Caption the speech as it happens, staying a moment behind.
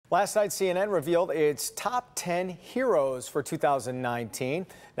Last night, CNN revealed its top 10 heroes for 2019.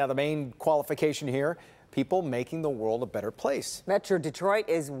 Now, the main qualification here, people making the world a better place. Metro Detroit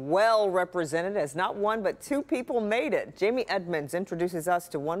is well represented as not one but two people made it. Jamie Edmonds introduces us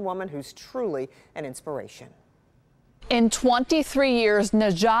to one woman who's truly an inspiration. In 23 years,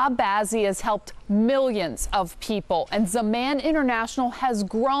 Najah Bazzi has helped millions of people, and Zaman International has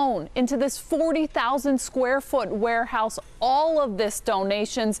grown into this 40,000 square foot warehouse. All of this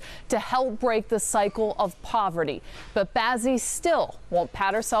donations to help break the cycle of poverty. But Bazzi still won't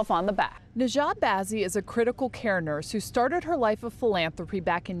pat herself on the back. Najah Bazzi is a critical care nurse who started her life of philanthropy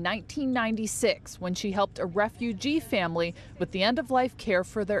back in 1996 when she helped a refugee family with the end-of-life care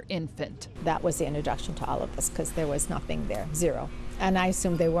for their infant. That was the introduction to all of this because there was nothing there, zero. And I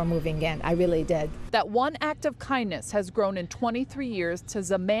assumed they were moving in. I really did. That one act of kindness has grown in 23 years to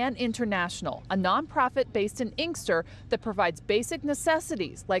Zaman International, a nonprofit based in Inkster that provides basic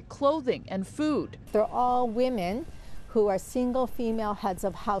necessities like clothing and food. They're all women who are single female heads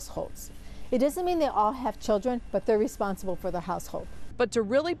of households. It doesn't mean they all have children, but they're responsible for their household. But to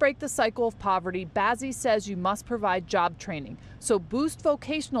really break the cycle of poverty, Bazzi says you must provide job training. So Boost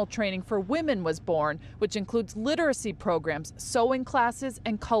Vocational Training for Women was born, which includes literacy programs, sewing classes,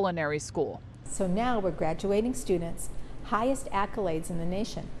 and culinary school. So now we're graduating students, highest accolades in the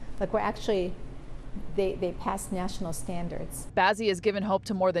nation. Like we're actually, they passed national standards. Bazzi has given hope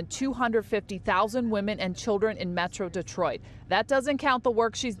to more than 250,000 women and children in Metro Detroit. That doesn't count the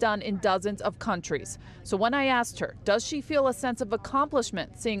work she's done in dozens of countries. So when I asked her, does she feel a sense of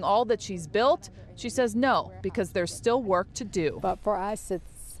accomplishment seeing all that she's built? She says no, because there's still work to do. But for us,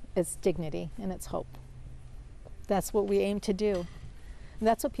 it's dignity and it's hope. That's what we aim to do. And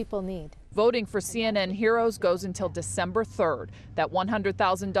that's what people need. Voting for CNN Heroes goes until December 3rd. That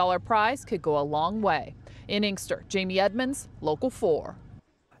 $100,000 prize could go a long way. In Inkster, Jamie Edmonds, Local 4.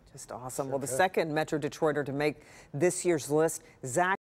 Just awesome. Well, the second Metro Detroiter to make this year's list, Zach